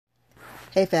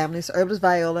Hey family, it's Herbalist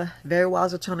Viola, Very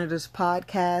Wise Alternatives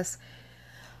podcast.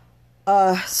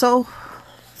 So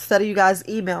instead of you guys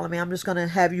emailing me, I'm just gonna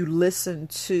have you listen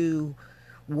to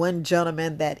one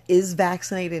gentleman that is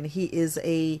vaccinated, and he is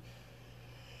he'll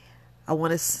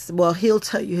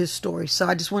tell you his story. So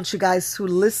I just want you guys to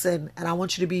listen, and I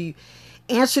want you to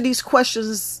answer these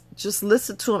questions. Just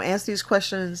listen to him, answer these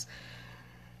questions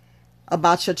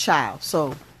about your child.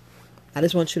 So I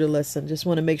just want you to listen. Just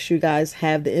want to make sure you guys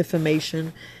have the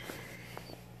information.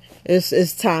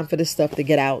 It's time for this stuff to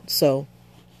get out. So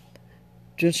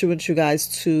just want you guys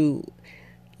to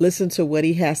listen to what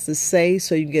he has to say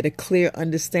so you can get a clear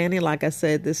understanding. Like I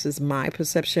said, this is my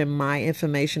perception, my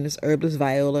information. It's Herbalist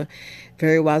Viola,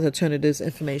 Very Wise Alternatives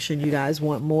information. You guys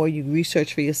want more, you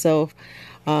research for yourself.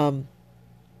 But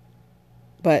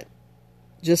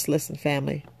just listen,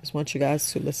 family. Just want you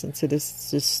guys to listen to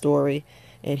this story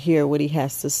and hear what he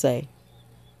has to say.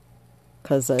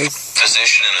 Because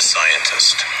physician and a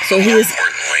scientist.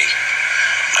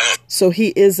 So he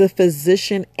is a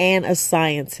physician and a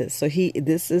scientist. So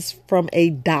this is from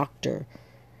a doctor.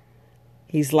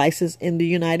 He's licensed in the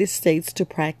United States to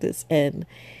practice, and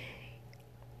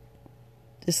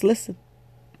just listen.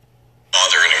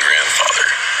 Father and a grandfather.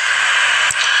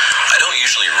 I don't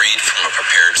usually read from a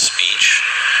prepared speech,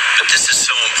 but this is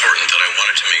so important that I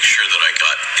wanted to make sure that I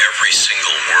got every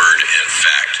single word and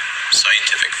fact,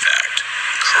 scientific fact,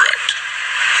 correct.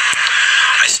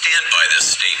 I stand by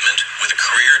this statement with a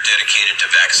career dedicated to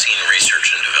vaccine research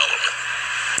and development.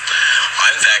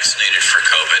 I'm vaccinated for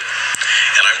COVID,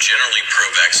 and I'm generally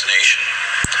pro-vaccination.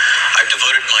 I've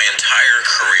devoted my entire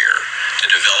career to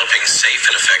developing safe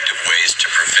and effective ways to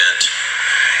prevent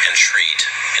and treat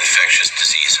infectious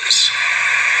diseases.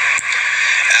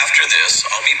 After this,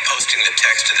 I'll be posting the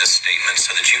text of this statement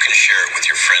so that you can share it with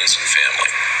your friends and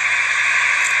family.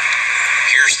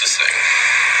 Here's the thing.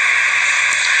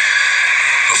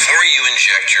 Before you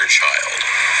inject your child,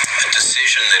 a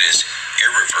decision that is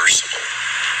irreversible,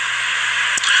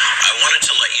 I wanted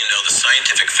to let you know the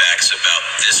scientific facts about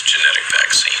this genetic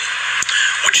vaccine,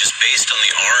 which is based on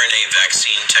the RNA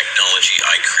vaccine technology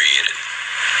I created.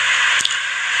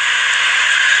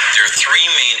 There are three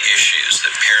main issues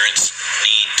that parents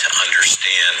need to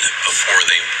understand before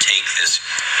they take this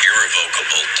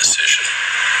irrevocable decision.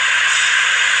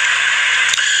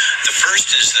 The first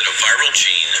is that a viral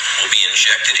gene will be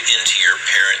injected into your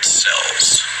parent's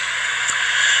cells.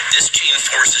 This gene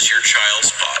forces your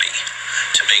child's body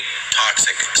to make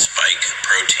toxic spike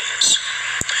proteins.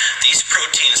 These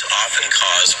proteins often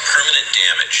cause permanent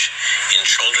damage in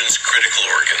children's critical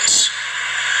organs.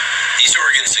 These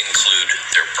organs include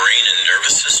their brain and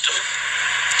nervous system,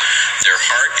 their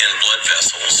heart and blood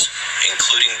vessels,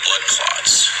 including blood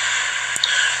clots,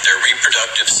 their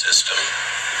reproductive system,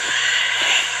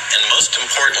 and most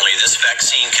importantly, this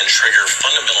vaccine can trigger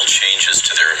fundamental changes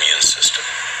to their immune system.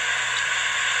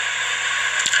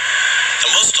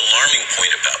 The most alarming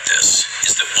point about this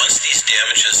is that once these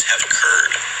damages have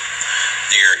occurred,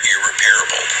 they are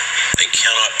irreparable. They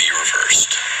cannot be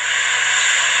reversed.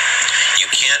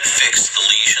 You can't fix the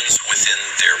lesions within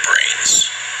their brains.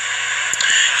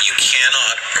 You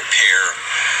cannot repair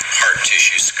heart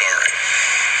tissue scarring.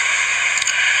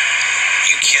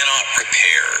 You cannot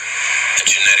repair a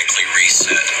genetically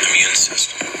reset immune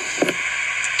system.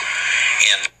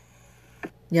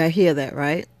 Yeah, I hear that,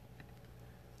 right?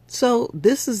 So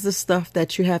this is the stuff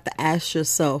that you have to ask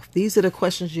yourself. These are the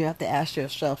questions you have to ask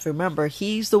yourself. Remember,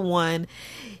 he's one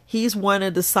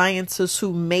of the scientists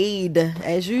who made,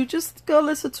 as you just go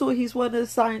listen to it, he's one of the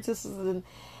scientists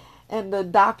and the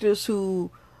doctors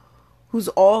who's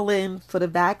all in for the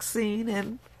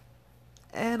vaccine,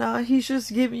 and he's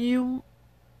just giving you,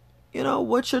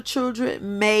 what your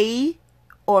children may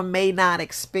or may not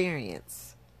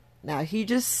experience. Now, he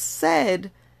just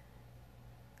said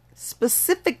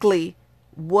specifically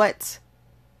what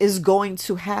is going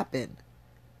to happen.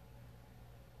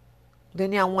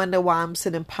 Then y'all wonder why I'm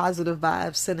sending positive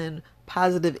vibes, sending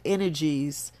positive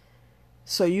energies,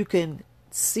 so you can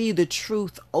see the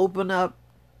truth, open up,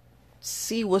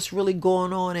 see what's really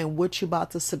going on and what you're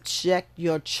about to subject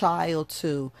your child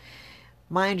to.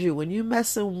 Mind you, when you're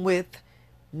messing with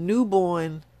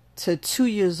newborn to 2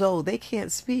 years old, they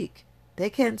can't speak. They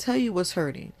can't tell you what's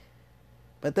hurting.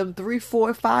 But them 3,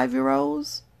 4,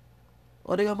 5-year-olds,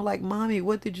 or they're going to be like, Mommy,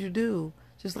 what did you do?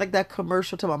 Just like that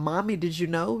commercial to my Mommy, did you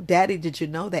know? Daddy, did you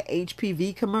know? That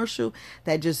HPV commercial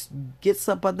that just gets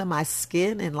up under my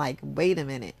skin and like, wait a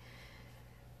minute.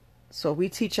 So we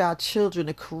teach our children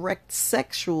the correct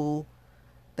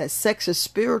that sex is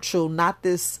spiritual, not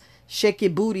this shake your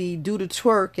booty, do the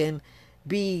twerk, and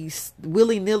be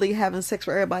willy-nilly having sex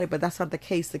with everybody, but that's not the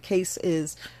case. The case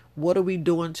is, what are we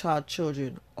doing to our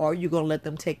children? Are you going to let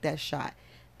them take that shot?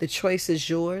 The choice is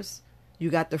yours. You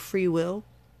got the free will.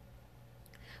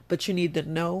 But you need to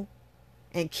know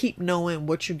and keep knowing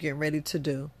what you're getting ready to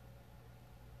do.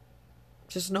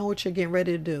 Just know what you're getting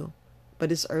ready to do.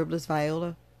 But it's Herbalist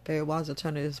Viola, Very Wise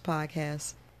Alternatives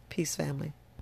Podcast. Peace, family.